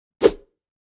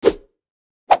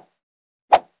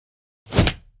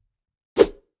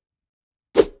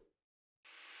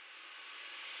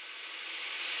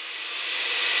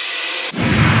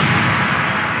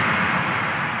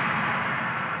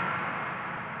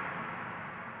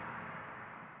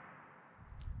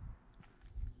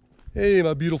Hey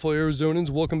my beautiful Arizonans,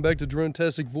 welcome back to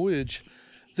Drone-tastic Voyage.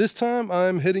 This time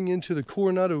I'm heading into the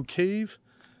Coronado Cave.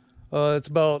 We're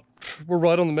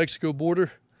right on the Mexico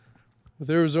border with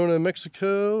Arizona and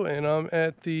Mexico, and I'm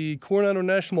at the Coronado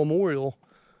National Memorial.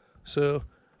 So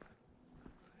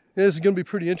yeah, this is going to be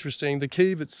pretty interesting. The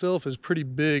cave itself is pretty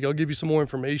big. I'll give you some more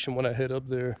information when I head up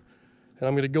there. And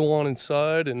I'm going to go on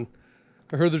inside, and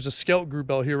I heard there's a scout group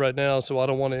out here right now, so I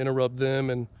don't want to interrupt them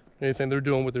and anything they're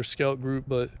doing with their scout group,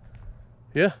 but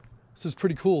yeah, this is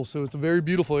pretty cool. So it's a very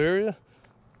beautiful area.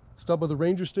 Stop by the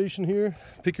ranger station here,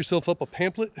 pick yourself up a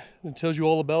pamphlet that tells you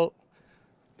all about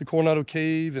the Coronado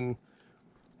Cave and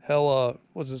how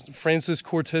Francisco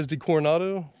Cortez de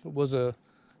Coronado was a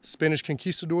Spanish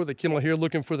conquistador that came out here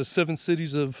looking for the 7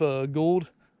 cities of gold,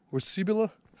 or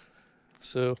Cíbola.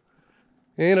 So,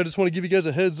 and I just want to give you guys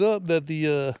a heads up that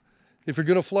if you're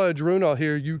going to fly a drone out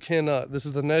here, you cannot. This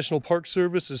is the National Park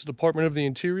Service, it's the Department of the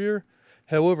Interior.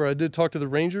 However, I did talk to the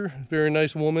ranger, very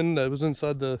nice woman that was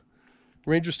inside the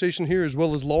ranger station here, as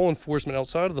well as law enforcement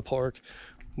outside of the park.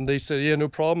 And they said, yeah, no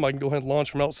problem, I can go ahead and launch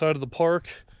from outside of the park.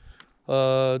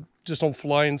 Just don't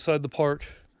fly inside the park,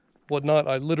 whatnot.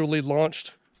 I literally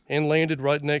launched and landed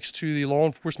right next to the law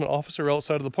enforcement officer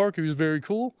outside of the park. He was very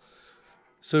cool.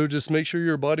 So just make sure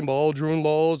you're abiding by all drone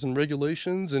laws and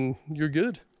regulations and you're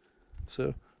good.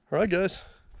 So, all right guys,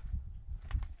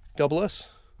 God bless.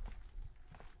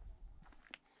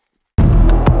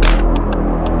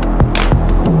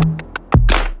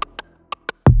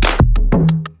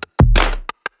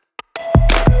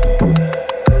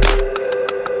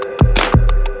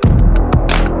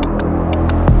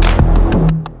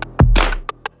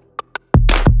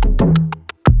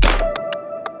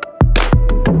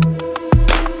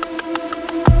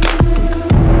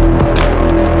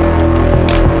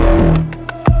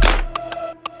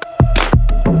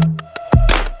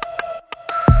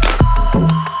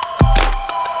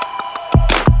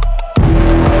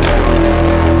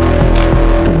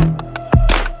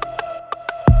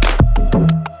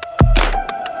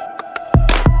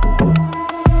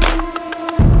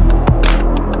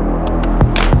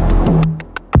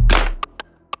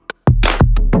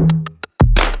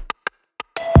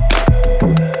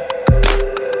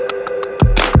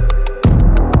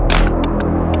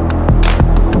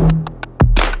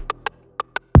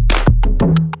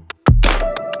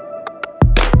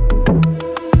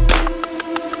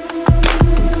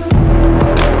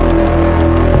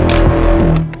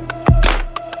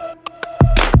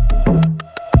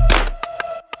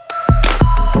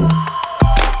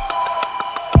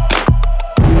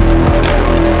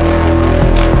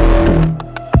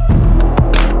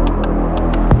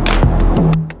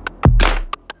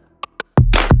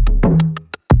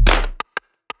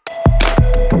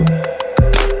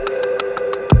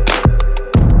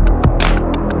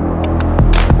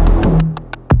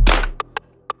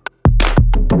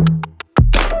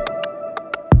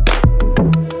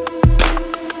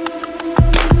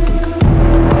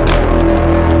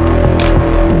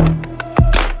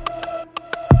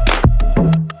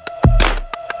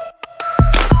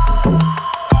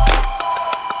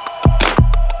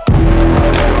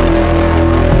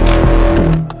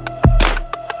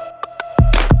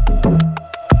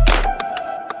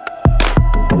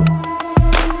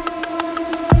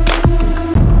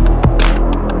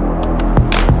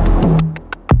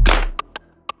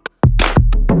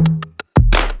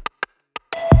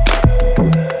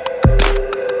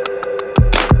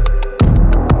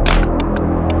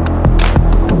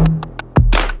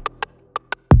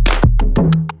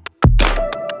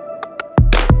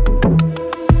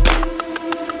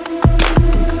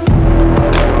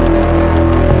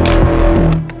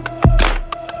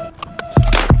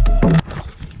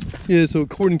 Yeah, so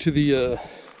according to the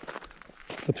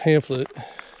pamphlet,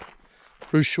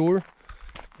 brochure,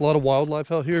 a lot of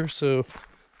wildlife out here. So,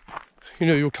 you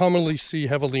know, you'll commonly see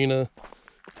javelina,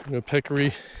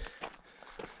 peccary,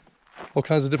 all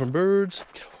kinds of different birds,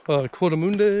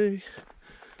 quotamunde,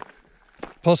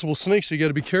 possible snakes, so you got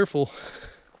to be careful.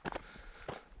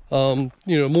 More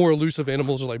elusive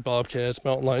animals are like bobcats,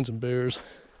 mountain lions, and bears.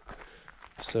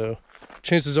 So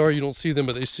chances are you don't see them,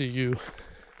 but they see you.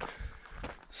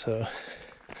 So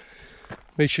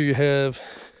make sure you have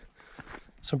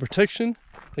some protection.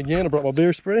 Again, I brought my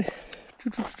bear spray.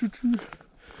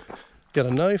 Got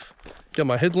a knife, got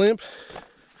my headlamp,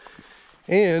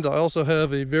 and I also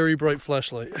have a very bright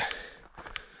flashlight.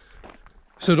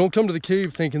 So don't come to the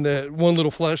cave thinking that one little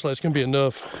flashlight is going to be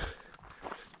enough.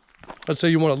 I'd say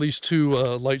you want at least 2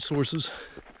 light sources.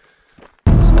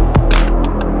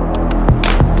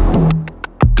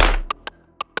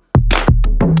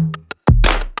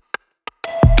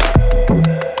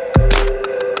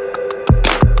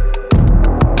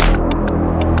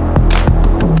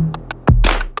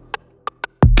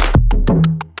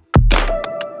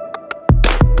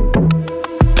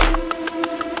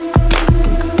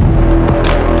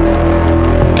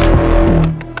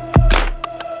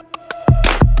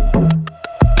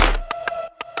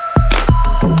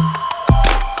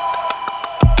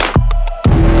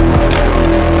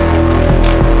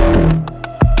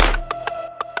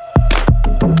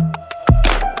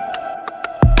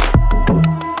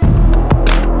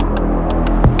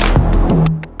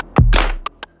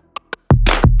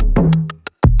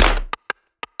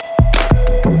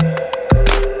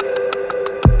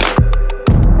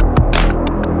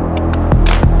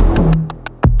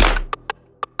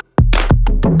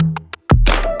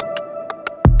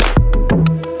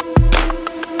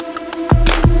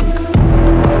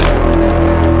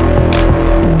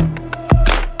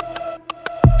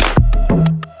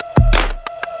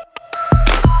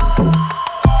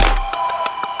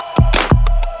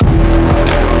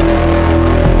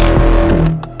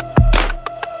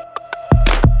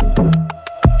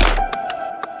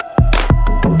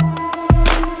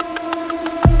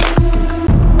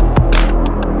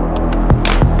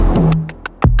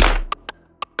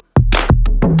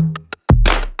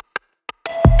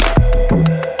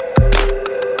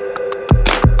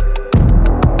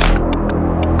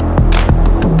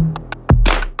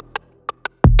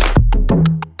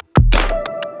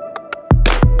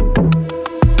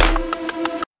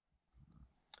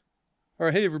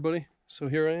 Alright, hey everybody. So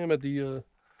here I am at the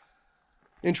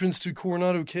entrance to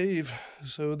Coronado Cave.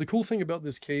 So the cool thing about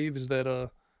this cave is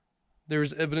that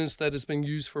there's evidence that it's been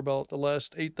used for about the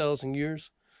last 8,000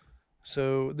 years.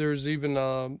 So there's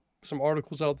even some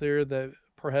articles out there that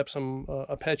perhaps some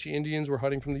Apache Indians were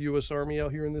hiding from the U.S. Army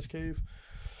out here in this cave.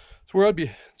 It's where I'd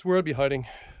be hiding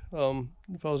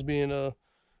if I was being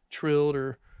trailed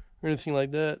or anything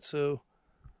like that. So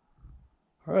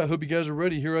all right, I hope you guys are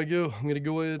ready. Here I go. I'm gonna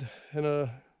go ahead and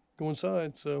go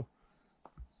inside. So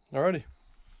alrighty.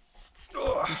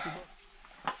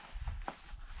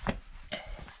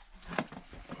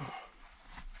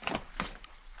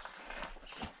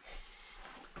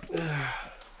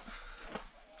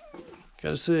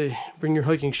 Gotta say, bring your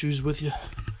hiking shoes with you.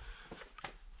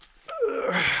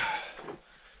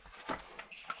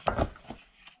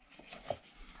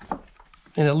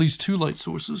 And at least 2 light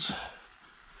sources.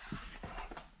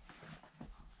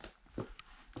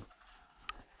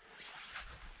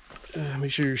 Make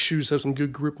sure your shoes have some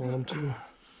good grip on them too.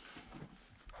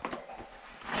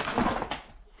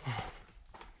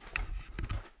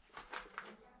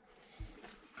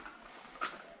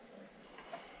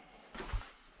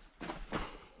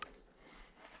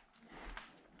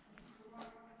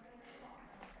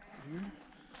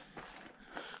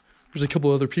 There's a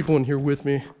couple other people in here with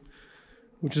me,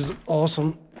 which is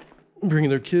awesome. Bringing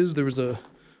their kids. There was a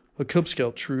Cub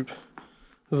Scout troop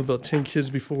of about 10 kids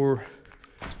before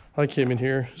I came in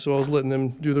here, so I was letting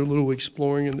them do their little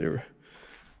exploring, and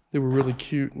they were really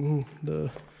cute, and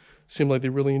seemed like they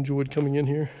really enjoyed coming in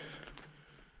here.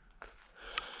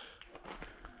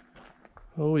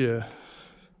 Oh yeah,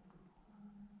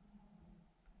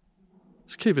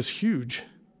 this cave is huge,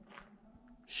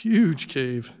 huge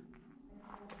cave.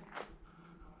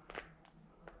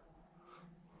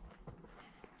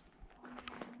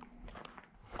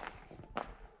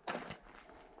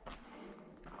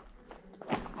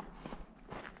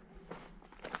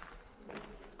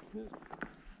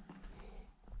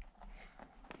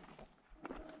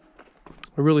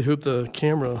 I really hope the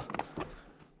camera,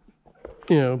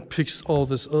 picks all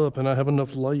this up and I have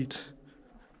enough light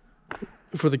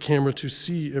for the camera to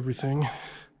see everything.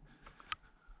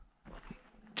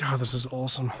 God, this is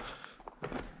awesome.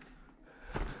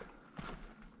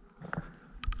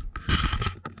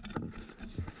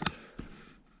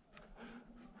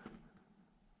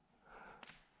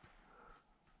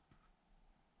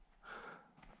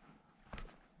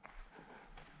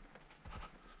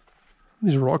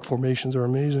 These rock formations are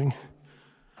amazing.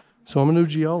 So I'm no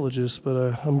geologist,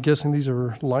 but I'm guessing these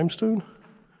are limestone.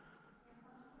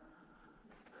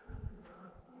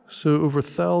 So over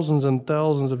thousands and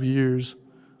thousands of years,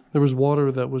 there was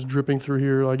water that was dripping through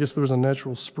here. I guess there was a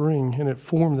natural spring, and it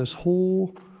formed this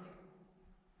whole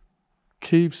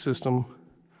cave system.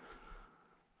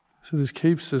 So this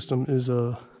cave system is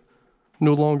no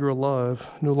longer alive,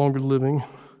 no longer living.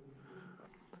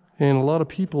 And a lot of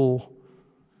people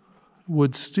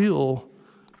would steal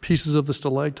pieces of the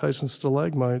stalactites and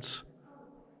stalagmites,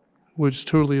 which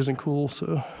totally isn't cool.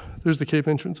 So there's the cave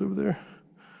entrance over there.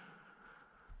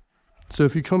 So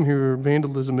if you come here,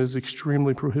 vandalism is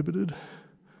extremely prohibited.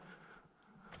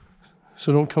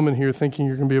 So don't come in here thinking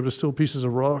you're going to be able to steal pieces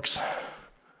of rocks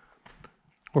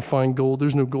or find gold.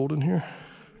 There's no gold in here.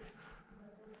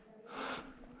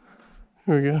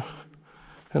 There we go.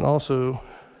 And also,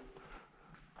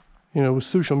 with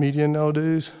social media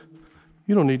nowadays,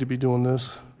 you don't need to be doing this.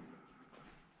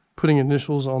 Putting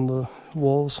initials on the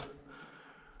walls.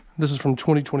 This is from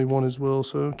 2021 as well,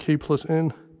 so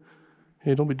K+N.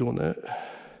 Hey, don't be doing that.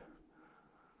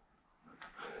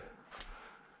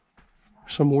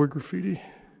 Some more graffiti.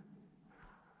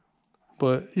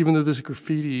 But even though this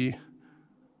graffiti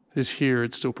is here,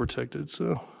 it's still protected,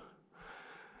 so.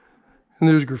 And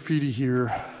there's graffiti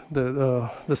here that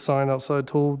the sign outside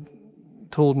told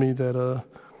me that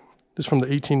it's from the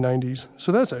 1890s.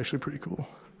 So that's actually pretty cool.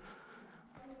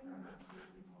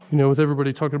 With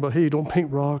everybody talking about, hey, don't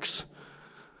paint rocks.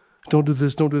 Don't do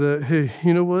this, don't do that. Hey,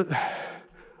 you know what?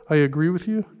 I agree with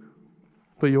you.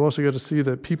 But you also got to see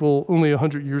that people only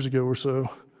 100 years ago or so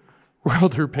were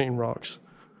out there painting rocks.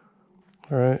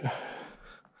 All right.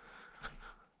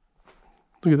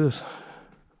 Look at this.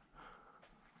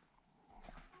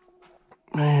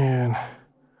 Man.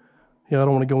 Yeah, I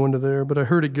don't want to go into there, but I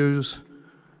heard it goes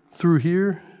through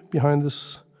here behind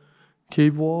this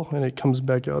cave wall and it comes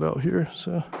back out here.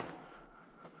 So,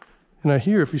 and I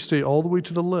hear if you stay all the way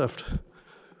to the left,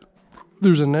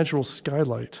 there's a natural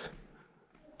skylight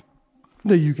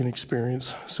that you can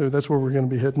experience. So that's where we're going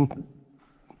to be heading.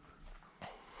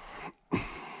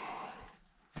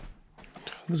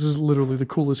 This is literally the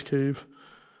coolest cave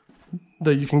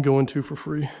that you can go into for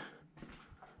free.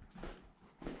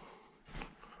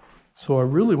 So I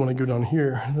really want to go down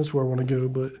here. That's where I want to go,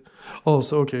 but oh,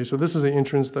 so okay, so this is the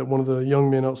entrance that one of the young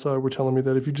men outside were telling me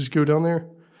that if you just go down there,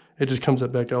 it just comes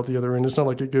back out the other end. It's not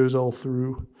like it goes all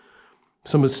through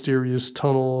some mysterious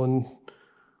tunnel and,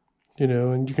 you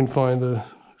know, and you can find the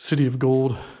city of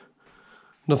gold.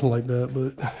 Nothing like that,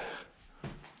 but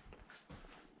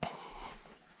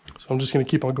so I'm just gonna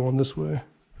keep on going this way.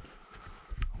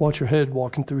 Watch your head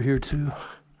walking through here too.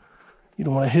 You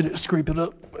don't want to hit it, scrape it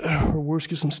up, or worse,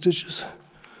 get some stitches.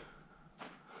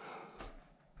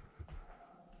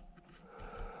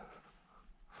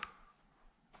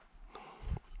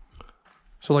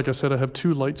 So like I said, I have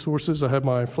two light sources. I have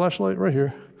my flashlight right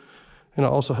here, and I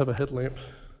also have a headlamp.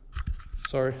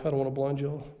 Sorry, I don't want to blind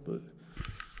y'all, but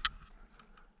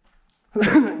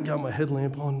got my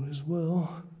headlamp on as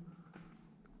well.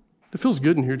 It feels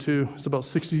good in here too. It's about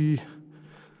 60,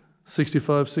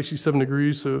 65, 67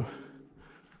 degrees, so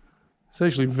it's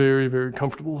actually very, very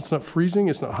comfortable. It's not freezing,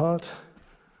 it's not hot.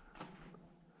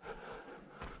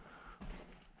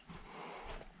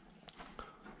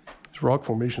 These rock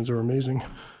formations are amazing.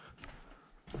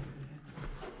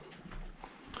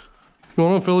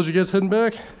 Going on, fellas? You guys heading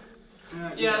back?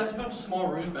 Yeah, there's a bunch of small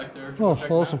rooms back there. Oh,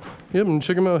 awesome. Yep, and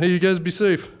check them out. Hey, you guys be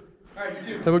safe. All right,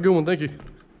 you too. Have a good one. Thank you.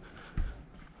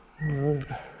 All right.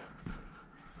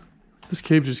 This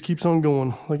cave just keeps on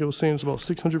going. Like I was saying, it's about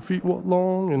 600 feet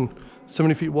long and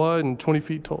 70 feet wide and 20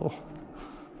 feet tall.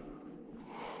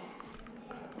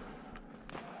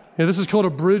 Yeah, this is called a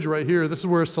bridge right here. This is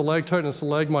where a stalactite and a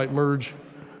stalagmite merge.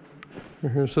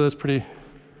 Right here, so that's pretty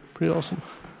awesome.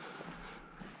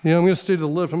 Yeah, I'm gonna stay to the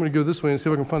left. I'm gonna go this way and see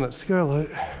if I can find that skylight.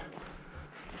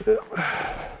 Yeah.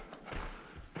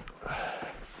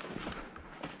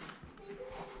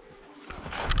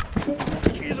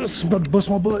 Jesus, I'm about to bust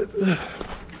my butt. Here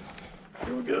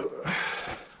we go.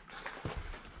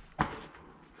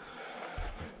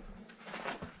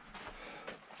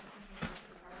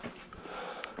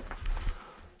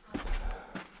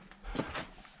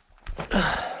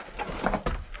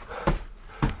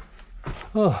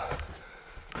 Oh,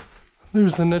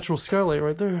 there's the natural skylight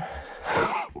right there.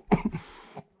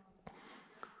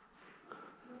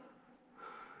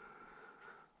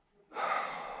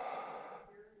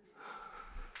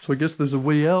 So I guess there's a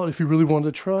way out if you really wanted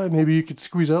to try. Maybe you could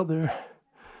squeeze out there.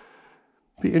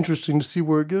 Be interesting to see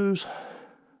where it goes.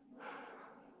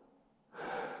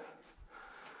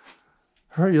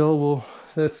 All right, y'all. Well,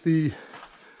 that's the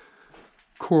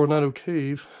Coronado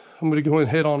Cave. I'm going to go and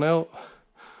head on out.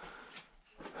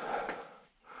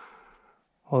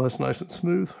 Oh, that's nice and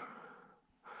smooth.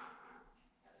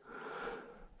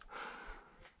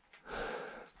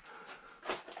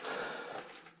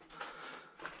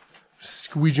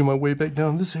 Squeegee my way back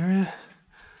down this area.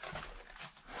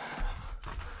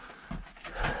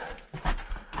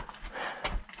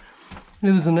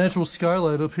 Yeah, there's a natural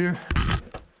skylight up here.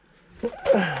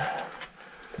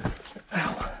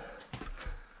 Ow.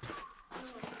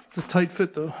 It's a tight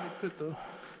fit though.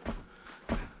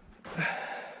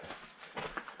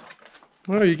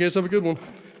 All right, you guys have a good one.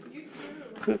 You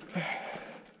too.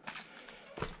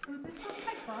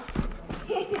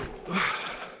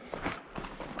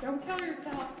 Don't kill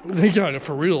yourself. They got it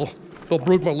for real. About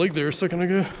broke my leg there a second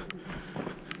ago.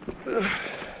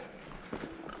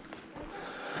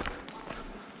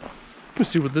 Let's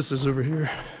see what this is over here.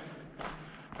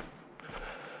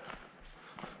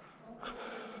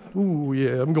 Ooh,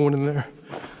 yeah, I'm going in there.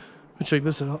 Let's check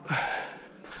this out.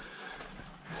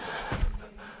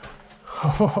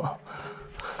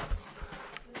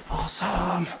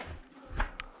 Awesome.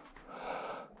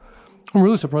 I'm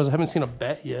really surprised I haven't seen a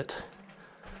bat yet.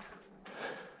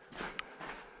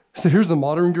 So here's the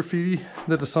modern graffiti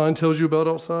that the sign tells you about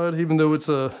outside, even though it's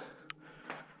not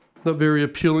very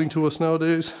appealing to us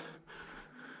nowadays.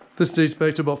 This dates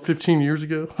back to about 15 years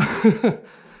ago.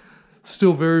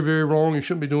 Still very, very wrong. You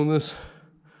shouldn't be doing this.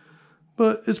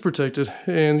 But it's protected,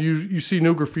 and you see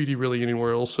no graffiti really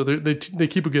anywhere else. So they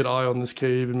keep a good eye on this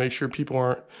cave and make sure people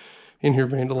aren't in here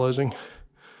vandalizing.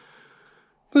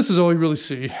 This is all you really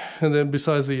see. And then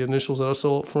besides the initials that I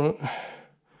saw up front,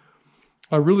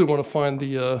 I really want to find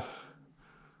the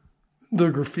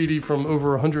graffiti from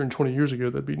over 120 years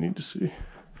ago. That'd be neat to see.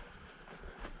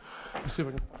 Let's see if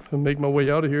I can make my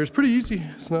way out of here. It's pretty easy.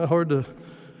 It's not hard to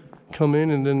come in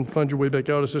and then find your way back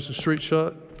out. It's just a straight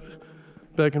shot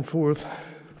back and forth. Let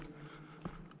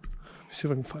me see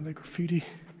if I can find that graffiti.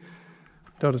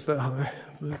 Doubt it's that high,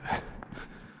 but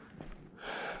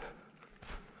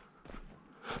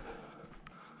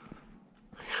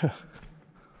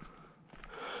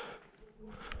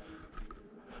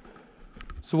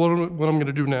So what I'm going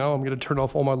to do now, I'm going to turn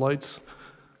off all my lights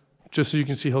just so you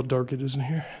can see how dark it is in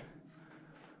here.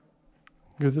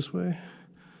 Go this way.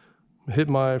 Hit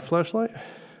my flashlight.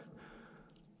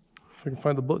 If I can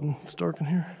find the button, it's dark in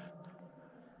here.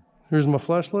 Here's my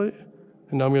flashlight,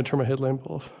 and now I'm going to turn my headlamp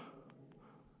off.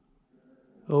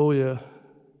 Oh yeah,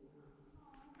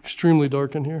 extremely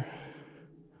dark in here.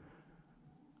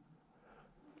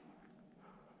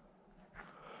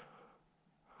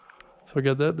 So I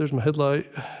got that, there's my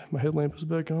headlight. My headlamp is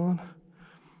back on.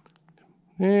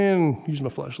 And use my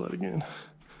flashlight again.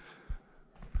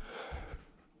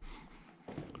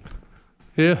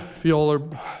 Yeah, if y'all are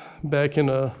back in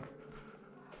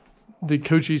the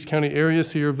Cochise County area,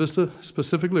 Sierra Vista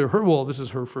specifically, or well, this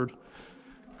is Hereford.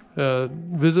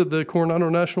 Visit the Coronado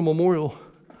National Memorial.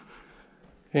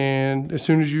 And as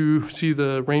soon as you see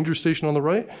the ranger station on the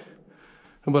right,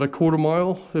 about a quarter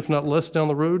mile, if not less down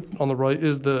the road, on the right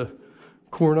is the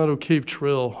Coronado Cave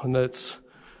Trail, and that's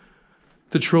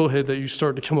the trailhead that you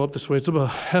start to come up this way. It's about a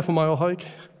half a mile hike.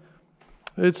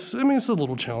 It's a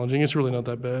little challenging. It's really not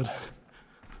that bad.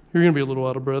 You're gonna be a little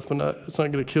out of breath, but it's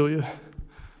not gonna kill you.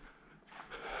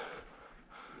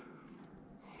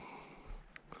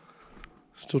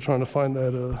 Still trying to find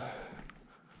that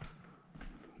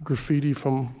graffiti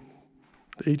from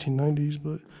the 1890s,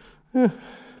 but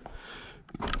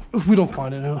if we don't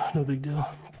find it, no big deal.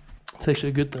 It's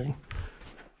actually a good thing.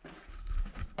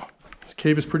 This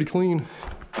cave is pretty clean.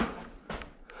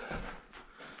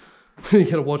 You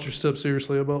gotta watch your steps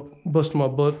seriously. About busting my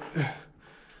butt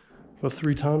about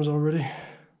 3 times already.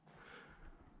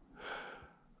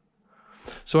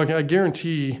 So I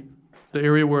guarantee the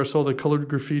area where I saw the colored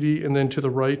graffiti and then to the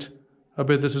right, I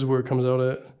bet this is where it comes out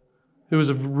at. It was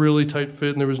a really tight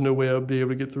fit and there was no way I would be able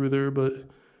to get through there, but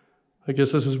I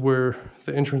guess this is where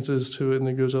the entrance is to it and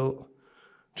then goes out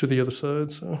to the other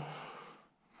side, so.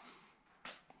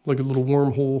 Like a little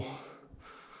wormhole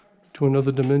to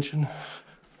another dimension.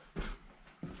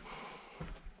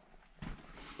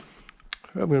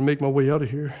 I'm gonna make my way out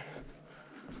of here.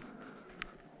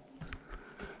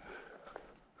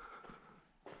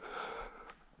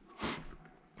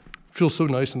 Feels so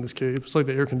nice in this cave. It's like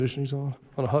the air conditioning's on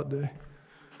a hot day.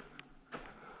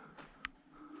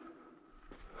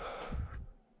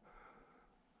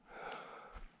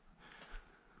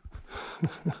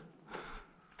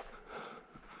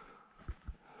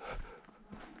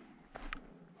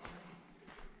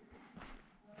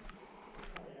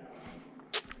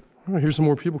 All right, here's some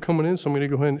more people coming in, so I'm going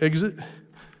to go ahead and exit.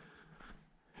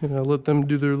 And I'll let them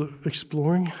do their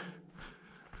exploring.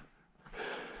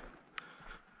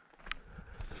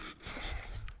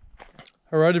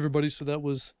 All right, everybody, so that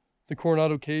was the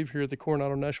Coronado Cave here at the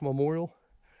Coronado National Memorial.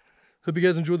 Hope you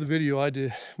guys enjoyed the video I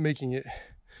did making it.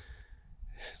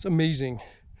 It's amazing.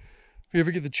 If you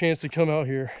ever get the chance to come out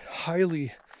here,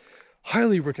 highly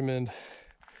recommend.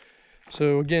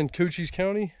 So again, Cochise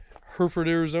County, Hereford,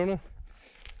 Arizona.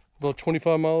 About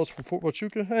 25 miles from Fort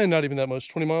Huachuca, and not even that much,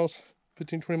 20 miles,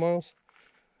 15, 20 miles.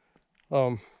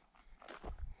 Go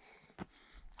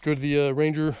to the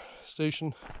ranger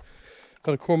station.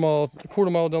 About a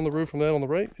quarter mile down the road from that on the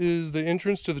right is the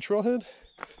entrance to the trailhead.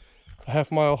 A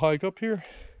half mile hike up here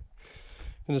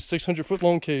in a 600-foot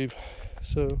long cave.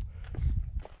 So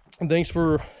thanks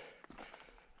for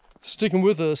sticking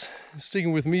with us,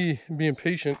 sticking with me, and being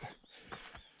patient.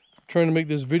 Trying to make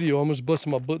this video, I almost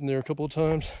busted my butt in there a couple of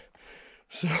times.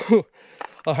 So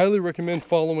I highly recommend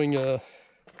following,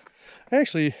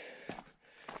 actually,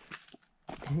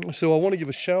 so I want to give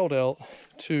a shout out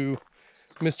to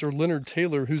Mr. Leonard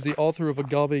Taylor, who's the author of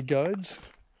Agave Guides,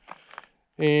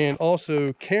 and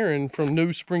also Karen from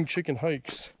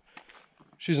NoSpringChickenHikes.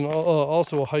 She's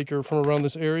also a hiker from around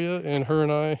this area, and her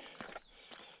and I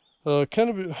kind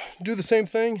of do the same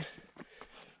thing.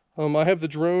 I have the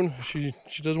drone. She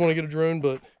does want to get a drone,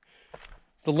 but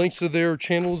the links to their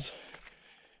channels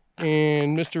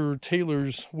and Mr.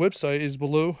 Taylor's website is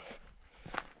below.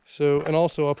 So, and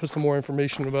also I'll put some more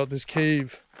information about this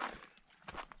cave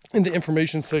in the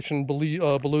information section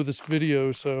below this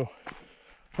video. So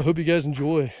I hope you guys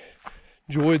enjoyed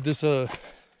this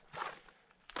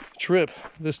trip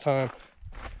this time.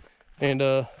 And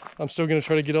I'm still going to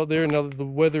try to get out there now that the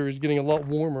weather is getting a lot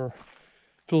warmer.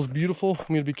 Feels beautiful. I'm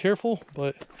going to be careful,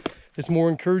 but it's more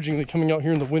encouraging than coming out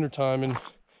here in the wintertime and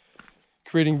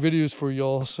creating videos for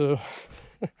y'all. So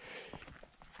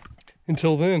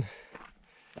until then,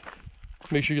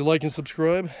 make sure you like and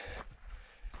subscribe,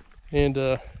 and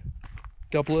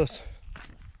God bless.